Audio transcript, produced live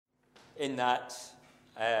In that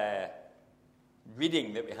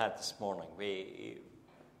reading that we had this morning, we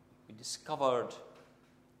discovered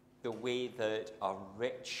the way that a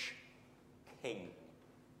rich king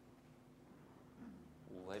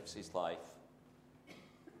lives his life.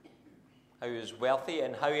 How he was wealthy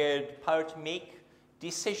and how he had power to make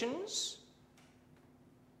decisions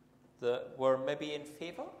that were maybe in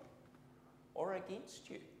favor or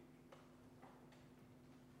against you.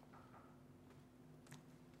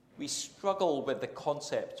 We struggle with the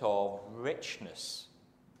concept of richness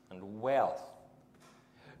and wealth.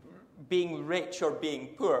 Being rich or being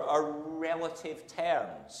poor are relative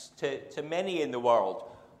terms to many in the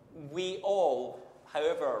world. We all,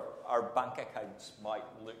 however our bank accounts might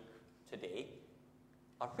look today,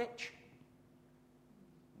 are rich.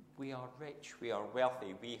 We are rich, we are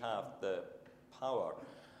wealthy, we have the power.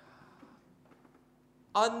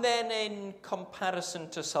 And then in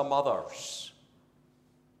comparison to some others,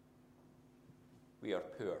 we are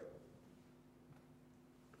poor.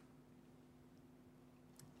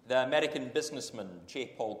 The American businessman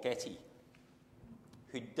J. Paul Getty,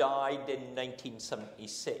 who died in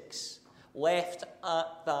 1976, left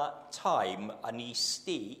at that time an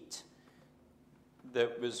estate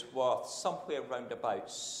that was worth somewhere around about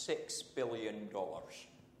 $6 billion.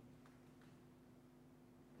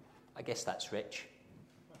 I guess that's rich.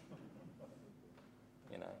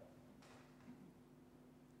 You know.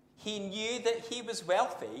 He knew that he was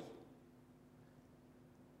wealthy,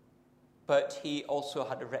 but he also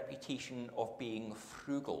had a reputation of being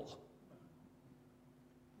frugal.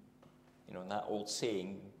 You know, that old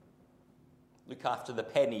saying, look after the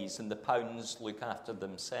pennies and the pounds look after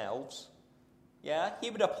themselves. Yeah,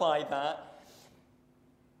 he would apply that.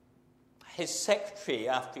 His secretary,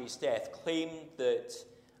 after his death, claimed that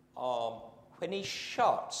when his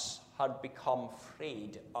shirts had become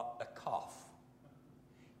frayed at the cuff,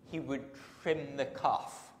 he would trim the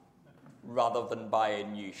cuff rather than buy a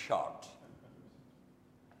new shirt.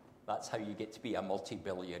 That's how you get to be a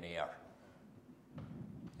multi-billionaire.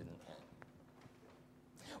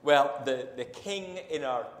 Well, the king in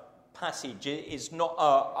our passage is not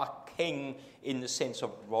a king in the sense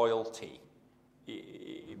of royalty,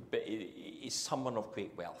 but is someone of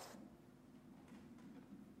great wealth,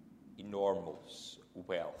 enormous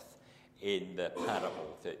wealth in the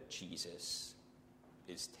parable that Jesus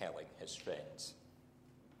is telling his friends.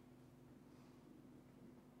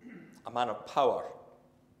 A man of power,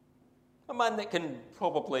 a man that can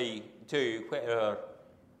probably do whatever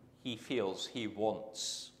he feels he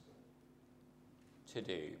wants to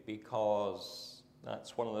do, because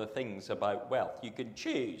that's one of the things about wealth. You can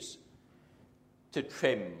choose to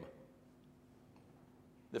trim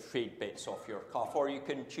the frayed bits off your cuff, or you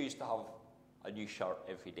can choose to have a new shirt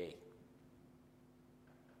every day.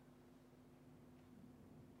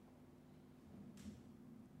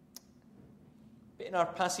 But in our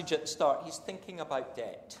passage at the start, he's thinking about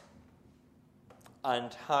debt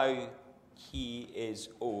and how he is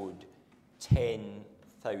owed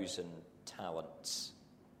 10,000 talents.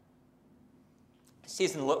 It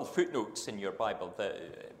says in little footnotes in your Bible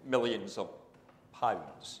that millions of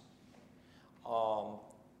pounds.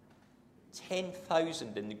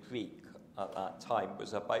 10,000 in the Greek at that time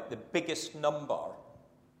was about the biggest number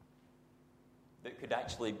that could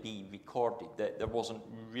actually be recorded. That there wasn't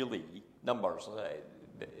really numbers.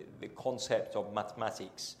 The concept of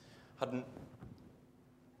mathematics hadn't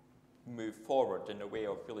moved forward in a way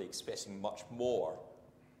of really expressing much more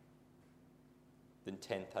than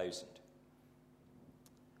 10,000.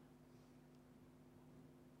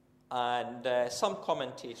 And some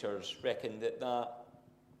commentators reckon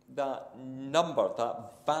that number,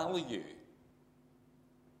 that value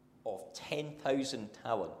of 10,000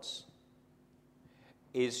 talents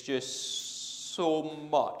is just so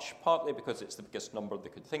much, partly because it's the biggest number they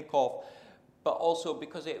could think of, but also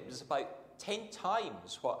because it was about 10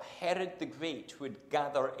 times what Herod the Great would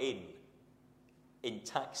gather in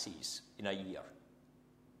taxes in a year.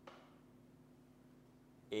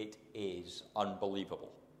 It is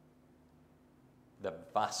unbelievable, the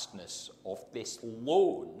vastness of this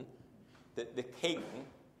loan that the king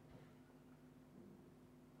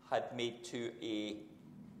had made to a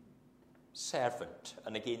servant.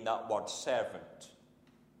 And again, that word servant,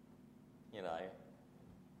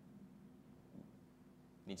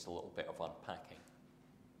 needs a little bit of unpacking.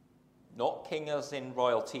 Not king as in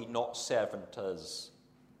royalty, not servant as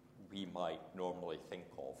we might normally think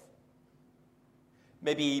of.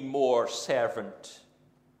 Maybe more servant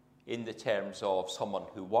in the terms of someone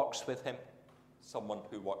who works with him, someone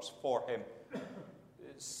who works for him,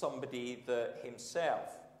 somebody that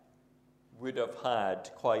himself would have had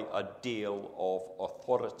quite a deal of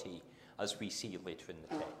authority as we see later in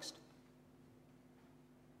the text.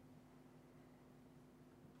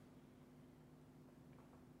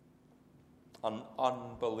 An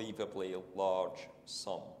unbelievably large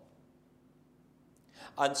sum.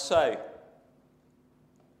 And so,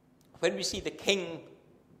 when we see the king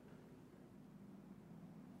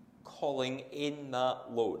calling in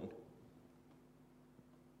that loan,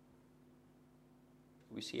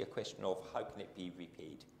 we see a question of how can it be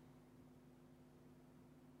repaid?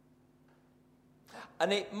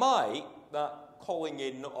 And it might, that calling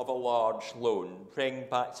in of a large loan, bring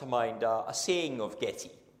back to mind a saying of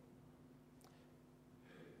Getty.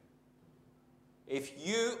 If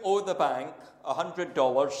you owe the bank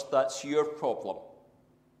 $100, that's your problem.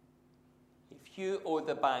 If you owe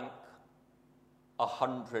the bank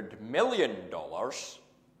 $100 million,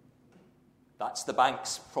 that's the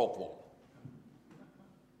bank's problem.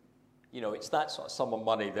 You know, it's that sort of sum of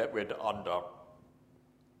money that would undermine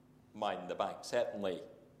the bank. Certainly,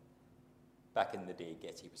 back in the day,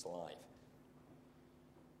 Getty was alive.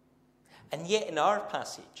 And yet, in our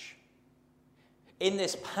passage, in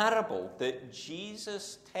this parable that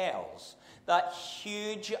Jesus tells, that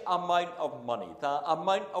huge amount of money, that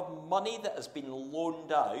amount of money that has been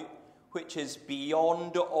loaned out, which is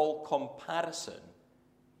beyond all comparison,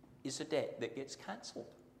 is a debt that gets cancelled.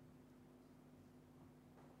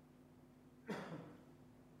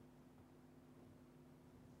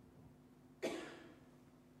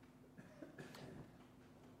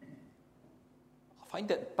 I find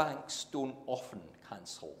that banks don't often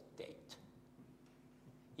cancel debt.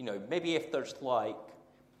 You know, maybe if there's like,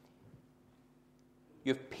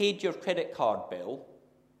 you've paid your credit card bill,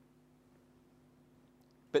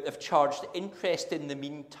 but they've charged interest in the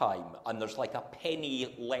meantime, and there's like a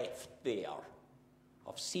penny left there.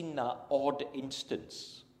 I've seen that odd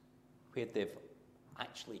instance where they've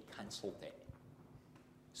actually cancelled it.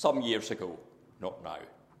 Some years ago, not now.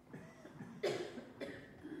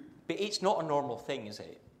 But it's not a normal thing, is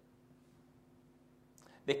it?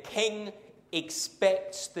 The king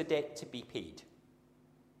expects the debt to be paid.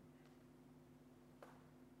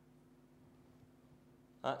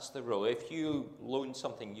 That's the rule. If you loan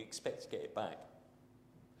something, you expect to get it back.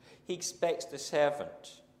 He expects the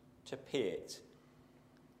servant to pay it.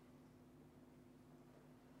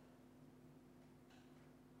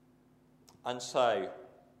 And so,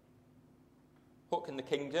 what can the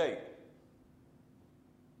king do?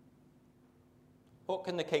 What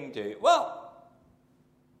can the king do? Well,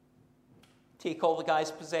 take all the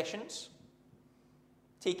guy's possessions.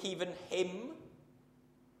 Take even him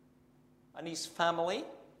and his family,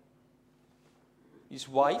 his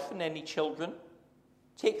wife and any children.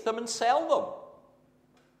 Take them and sell them.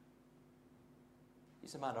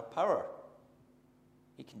 He's a man of power.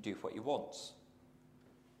 He can do what he wants.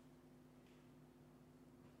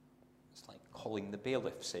 It's like calling the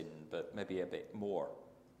bailiffs in, but maybe a bit more.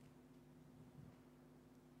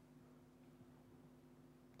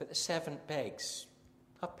 But the servant begs,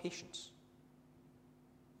 have patience.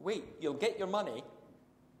 Wait, you'll get your money.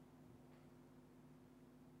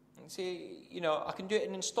 And say, you know, I can do it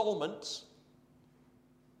in installments.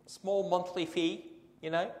 A small monthly fee, you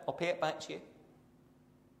know, I'll pay it back to you.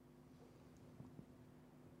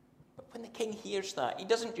 But when the king hears that, he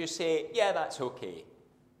doesn't just say, yeah, that's okay.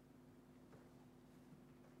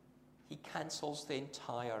 He cancels the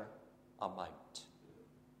entire amount.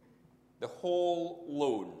 The whole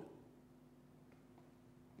loan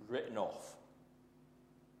written off.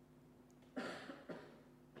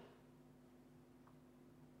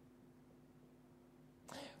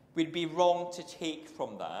 We'd be wrong to take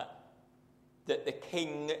from that the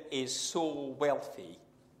king is so wealthy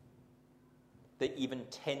that even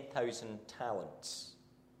 10,000 talents,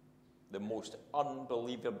 the most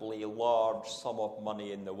unbelievably large sum of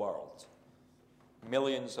money in the world,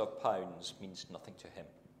 millions of pounds, means nothing to him.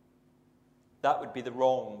 That would be the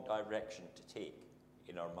wrong direction to take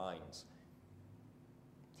in our minds.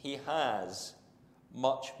 He has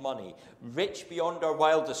much money, rich beyond our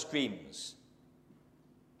wildest dreams.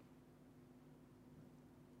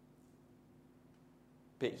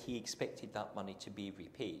 But he expected that money to be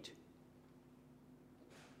repaid.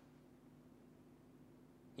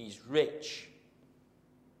 He's rich.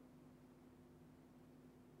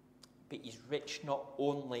 But he's rich not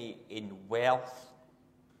only in wealth,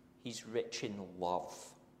 he's rich in love.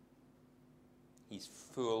 He's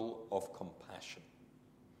full of compassion.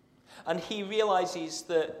 And he realizes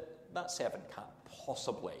that servant can't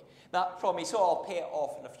possibly. That promise, oh, I'll pay it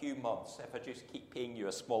off in a few months if I just keep paying you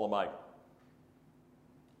a small amount.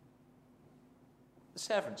 The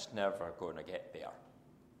servant's never going to get there.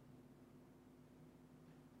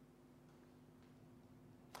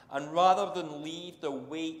 And rather than leave the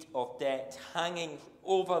weight of debt hanging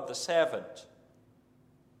over the servant,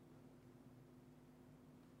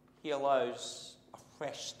 he allows a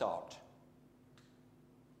fresh start,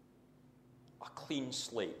 a clean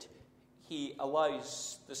slate. He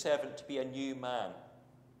allows the servant to be a new man.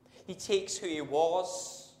 He takes who he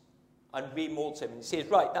was and remolds him and says,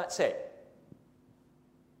 right, that's it.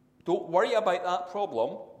 Don't worry about that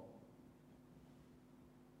problem.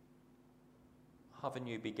 Have a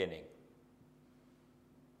new beginning.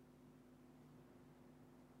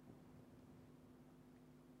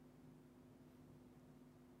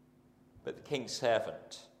 But the king's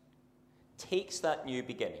servant takes that new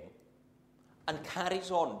beginning and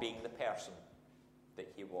carries on being the person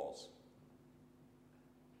that he was.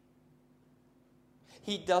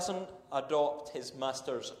 He doesn't adopt his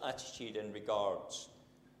master's attitude in regards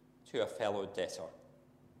to a fellow debtor.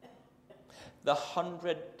 The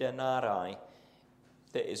 100 denarii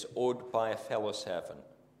that is owed by a fellow servant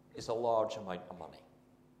is a large amount of money.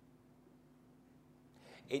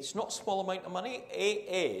 It's not a small amount of money, it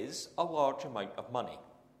is a large amount of money.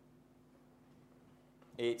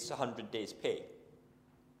 It's 100 days' pay.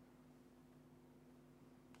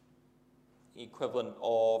 Equivalent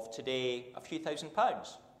of today a few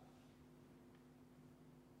 £1,000s.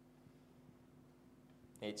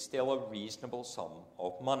 It's still a reasonable sum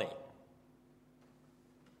of money.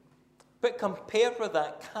 But compared with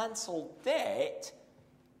that cancelled debt,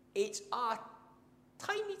 it's a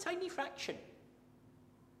tiny, tiny fraction.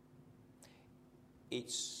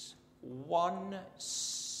 It's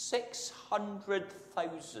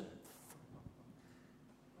 1/600,000th.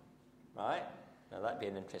 Right? Now that'd be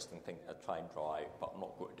an interesting thing to try and draw out, but I'm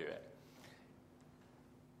not going to do it.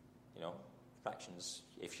 You know, fractions,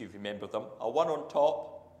 if you remember them, a 1 on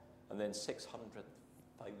top, and then 600,000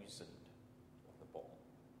 on the bottom.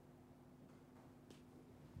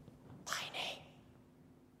 Tiny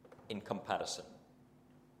in comparison.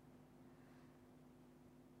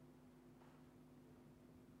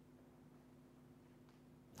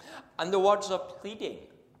 And the words of pleading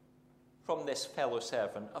from this fellow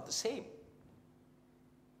servant are the same.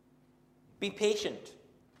 Be patient.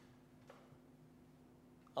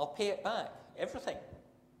 I'll pay it back. Everything.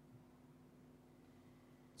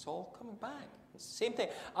 It's all coming back. It's the same thing.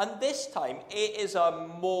 And this time, it is a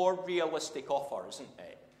more realistic offer, isn't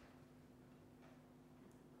it?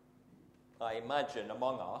 I imagine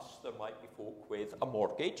among us, there might be folk with a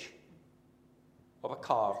mortgage, or a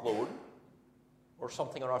car loan, or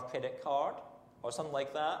something on our credit card, or something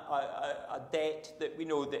like that, a debt that we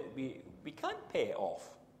know that we can't pay it off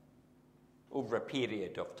over a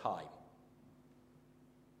period of time.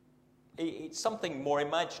 It's something more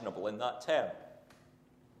imaginable in that term.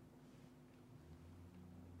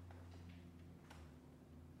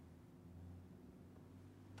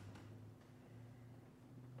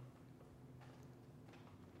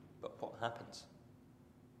 But what happens?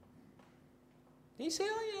 You say,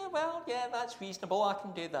 oh yeah, well, yeah, that's reasonable, I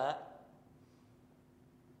can do that.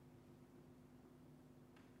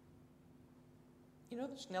 You know,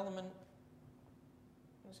 there's an element,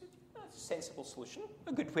 that's a sensible solution,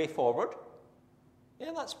 a good way forward.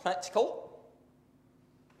 Yeah, that's practical.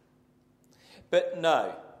 But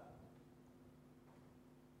now,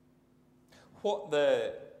 what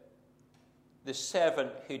the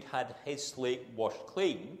servant who'd had his slate washed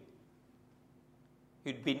clean,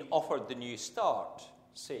 who'd been offered the new start,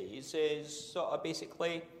 says is sort of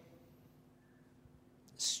basically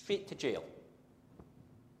straight to jail.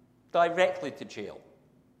 Directly to jail.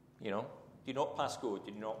 You know, do not pass go,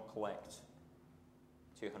 do not collect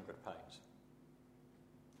 £200.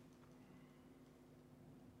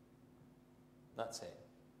 That's it.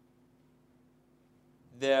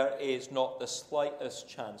 There is not the slightest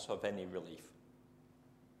chance of any relief.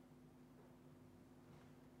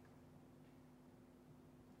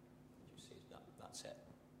 That's it.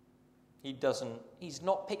 He's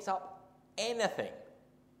not picked up anything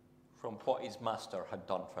from what his master had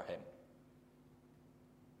done for him.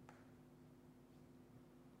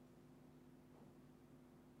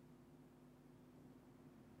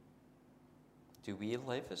 Do we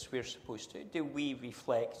live as we're supposed to? Do we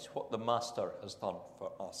reflect what the master has done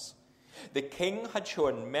for us? The king had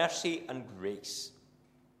shown mercy and grace.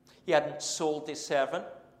 He hadn't sold his servant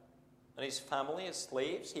and his family as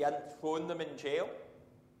slaves. He hadn't thrown them in jail.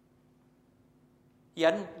 He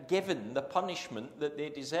hadn't given the punishment that they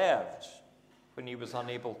deserved when he was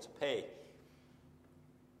unable to pay.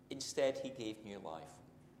 Instead, he gave new life.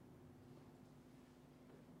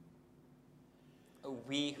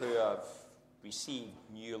 We who have received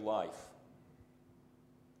new life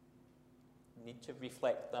need to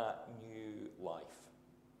reflect that new life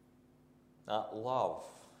that love,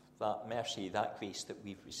 that mercy, that grace that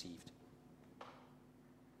we've received.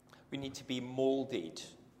 We need to be molded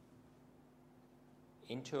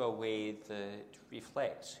into a way that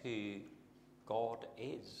reflects who God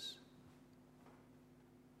is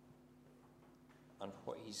and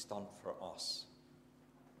what he's done for us.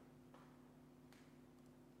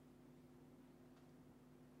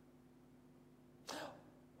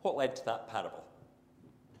 What led to that parable?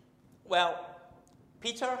 Well,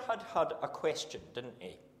 Peter had a question, didn't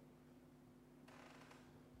he?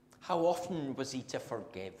 How often was he to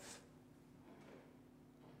forgive?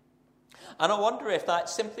 And I wonder if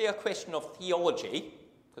that's simply a question of theology,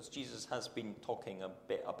 because Jesus has been talking a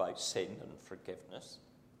bit about sin and forgiveness,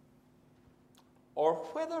 or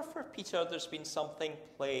whether for Peter there's been something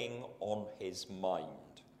playing on his mind.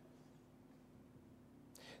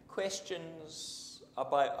 Questions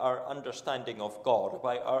about our understanding of God,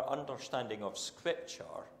 about our understanding of Scripture,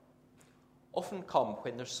 often come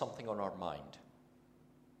when there's something on our mind.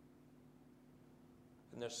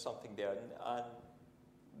 And there's something there, and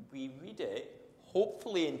we read it,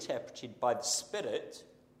 hopefully interpreted by the Spirit,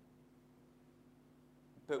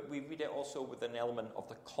 but we read it also with an element of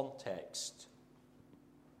the context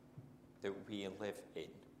that we live in.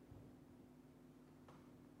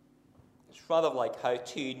 It's rather like how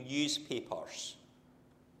two newspapers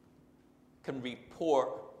can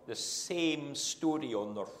report the same story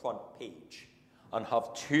on their front page and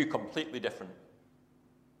have two completely different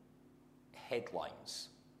headlines.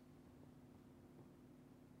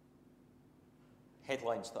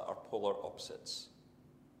 Headlines that are polar opposites.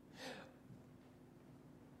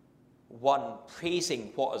 One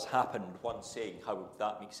praising what has happened, one saying how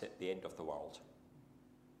that makes it the end of the world.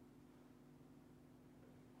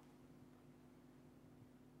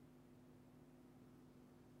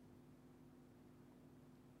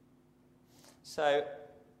 So,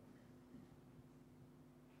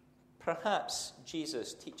 perhaps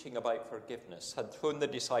Jesus, teaching about forgiveness, had thrown the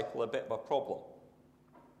disciple a bit of a problem.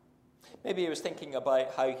 Maybe he was thinking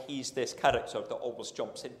about how he's this character that always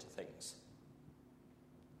jumps into things,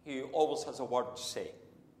 who always has a word to say.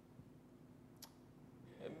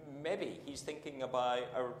 Maybe he's thinking about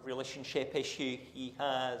a relationship issue he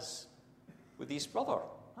has with his brother,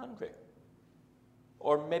 Andrew,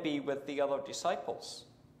 or maybe with the other disciples.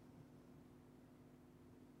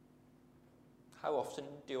 How often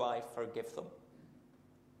do I forgive them?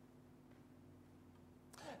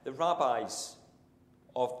 The rabbis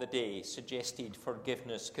of the day suggested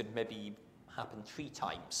forgiveness could maybe happen 3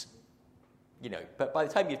 times. But by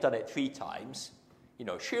the time you've done it 3 times,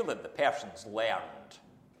 surely the person's learned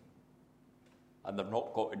and they're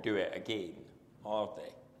not going to do it again, are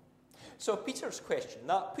they? So Peter's question,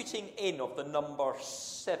 that putting in of the number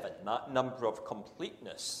 7, that number of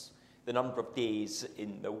completeness, the number of days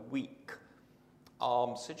in the week,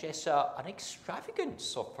 suggests an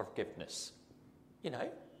extravagance of forgiveness.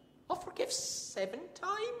 I'll forgive 7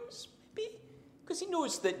 times, maybe, because he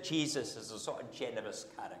knows that Jesus is a sort of generous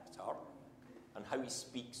character, and how he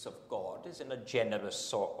speaks of God is in a generous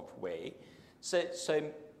sort of way. So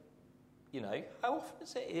how often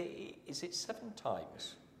is it? Is it 7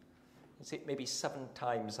 times? Is it maybe 7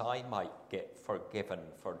 times I might get forgiven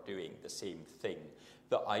for doing the same thing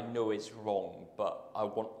that I know is wrong, but I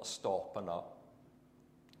want to stop and I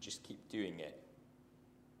just keep doing it?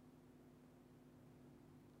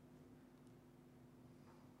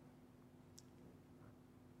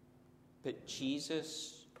 But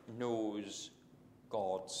Jesus knows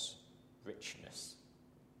God's richness.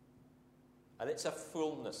 And it's a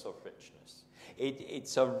fullness of richness.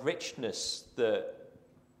 It's a richness that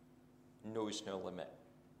knows no limit.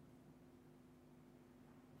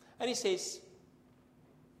 And he says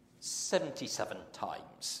 77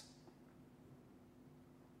 times.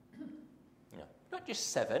 Not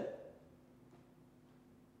just 7.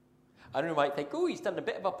 And you might think, he's done a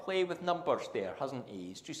bit of a play with numbers there, hasn't he?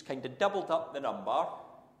 He's just kind of doubled up the number,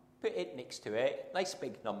 put it next to it, nice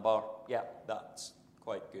big number. Yeah, that's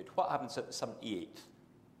quite good. What happens at the 78th?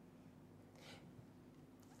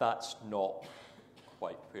 That's not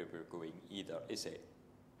quite where we're going either, is it?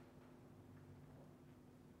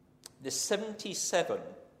 The 77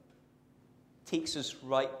 takes us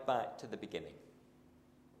right back to the beginning.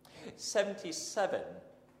 77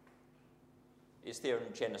 is there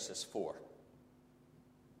in Genesis 4.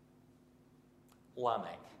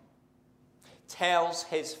 Lamech tells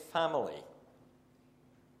his family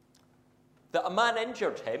that a man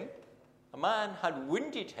injured him, a man had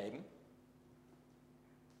wounded him,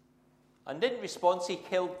 and in response he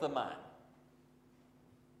killed the man.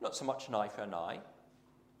 Not so much an eye for an eye,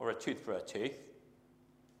 or a tooth for a tooth.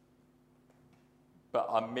 but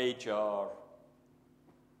a major,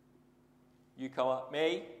 you come at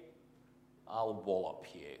me, I'll wallop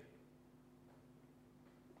you.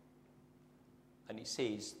 And he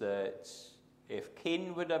says that if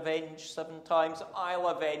Cain would avenge 7 times, I'll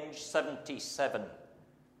avenge 77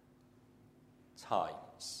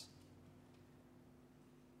 times.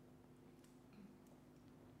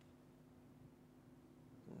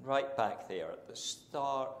 Right back there at the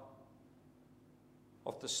start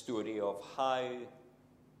of the story of how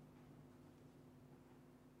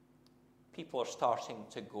people are starting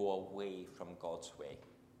to go away from God's way.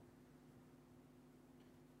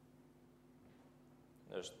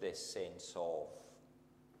 There's this sense of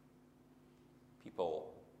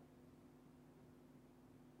people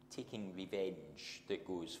taking revenge that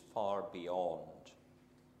goes far beyond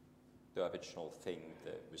the original thing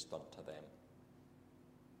that was done to them.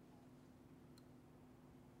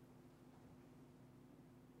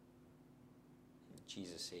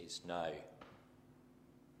 Jesus says, now,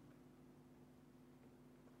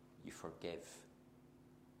 you forgive,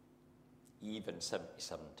 even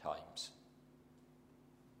 77 times.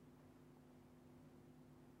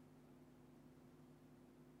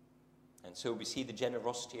 And so we see the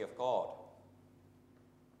generosity of God.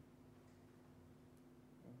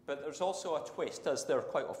 But there's also a twist, as there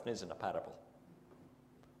quite often is in a parable.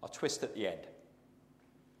 A twist at the end.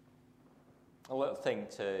 A little thing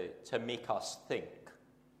to make us think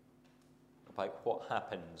about what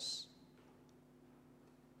happens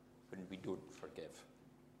when we don't forgive.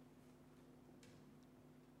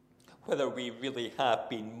 Whether we really have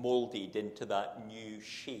been molded into that new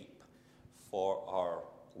shape for our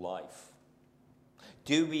life.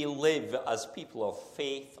 Do we live as people of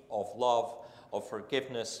faith, of love, of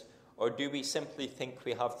forgiveness, or do we simply think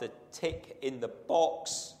we have the tick in the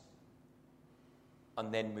box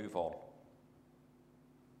and then move on?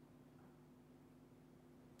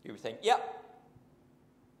 Do we think, yep,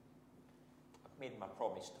 I've made my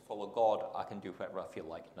promise to follow God, I can do whatever I feel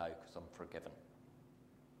like now because I'm forgiven?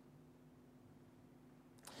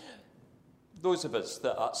 Those of us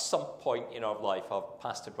that at some point in our life have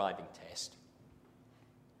passed a driving test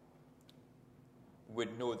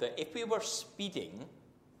would know that if we were speeding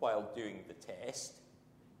while doing the test,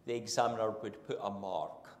 the examiner would put a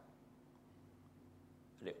mark.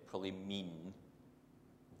 And it would probably mean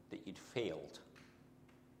that you'd failed.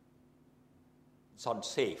 It's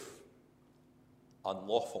unsafe,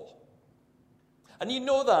 unlawful. And you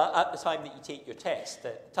know that at the time that you take your test,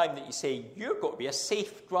 at the time that you say, you're going to be a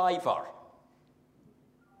safe driver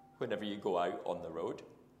whenever you go out on the road.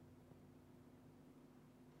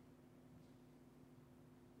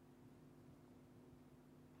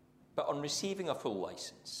 But on receiving a full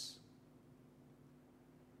license,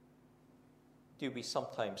 do we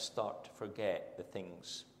sometimes start to forget the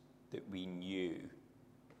things that we knew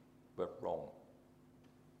were wrong?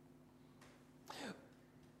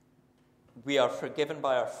 We are forgiven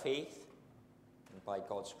by our faith and by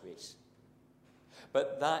God's grace.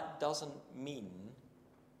 But that doesn't mean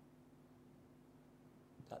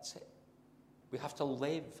that's it. We have to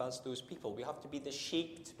live as those people. We have to be the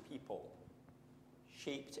shaped people,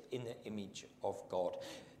 shaped in the image of God.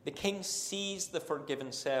 The king sees the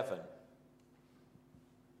forgiven servant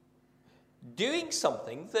doing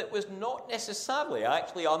something that was not necessarily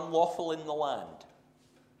actually unlawful in the land.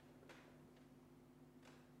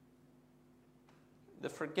 The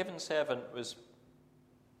forgiven servant was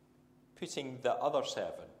putting the other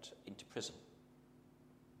servant into prison.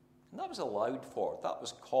 And that was allowed for. That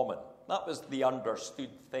was common. That was the understood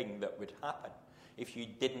thing that would happen if you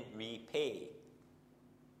didn't repay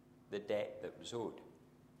the debt that was owed.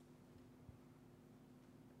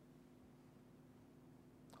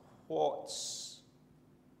 What's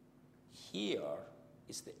here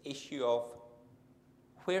is the issue of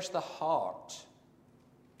where's the heart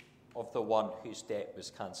of the one whose debt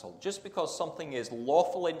was cancelled. Just because something is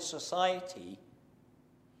lawful in society,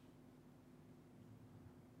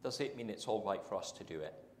 does it mean it's all right for us to do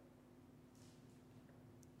it?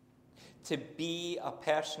 To be a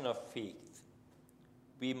person of faith,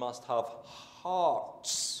 we must have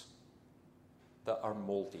hearts that are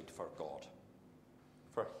molded for God,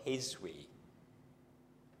 for His way,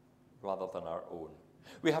 rather than our own.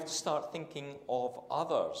 We have to start thinking of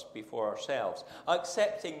others before ourselves,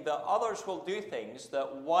 accepting that others will do things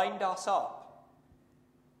that wind us up.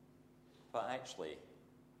 But actually,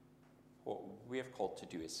 what we're called to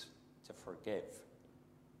do is to forgive.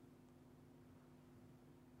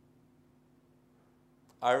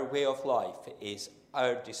 Our way of life is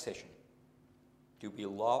our decision. Do we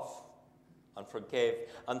love and forgive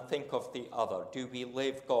and think of the other? Do we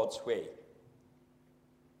live God's way?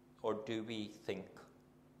 or do we think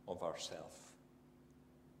of ourselves?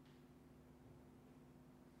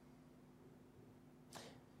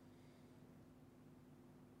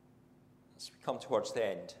 As we come towards the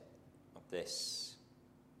end of this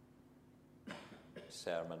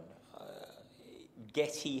sermon,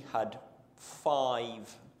 Getty had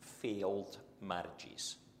 5 failed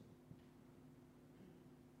marriages.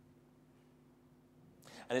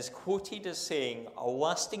 And is quoted as saying, a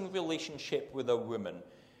lasting relationship with a woman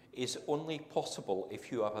is only possible if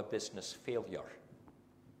you have a business failure.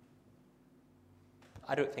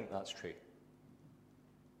 I don't think that's true.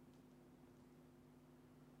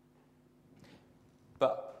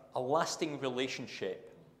 But a lasting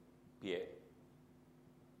relationship, be it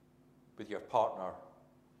with your partner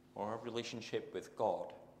or a relationship with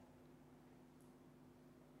God,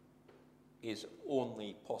 is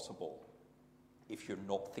only possible if you're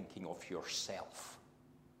not thinking of yourself.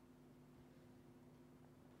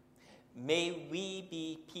 May we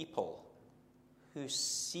be people who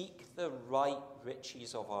seek the right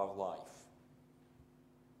riches of our life.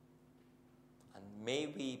 And may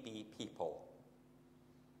we be people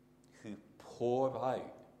who pour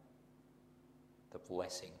out the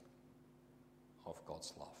blessing of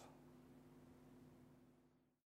God's love.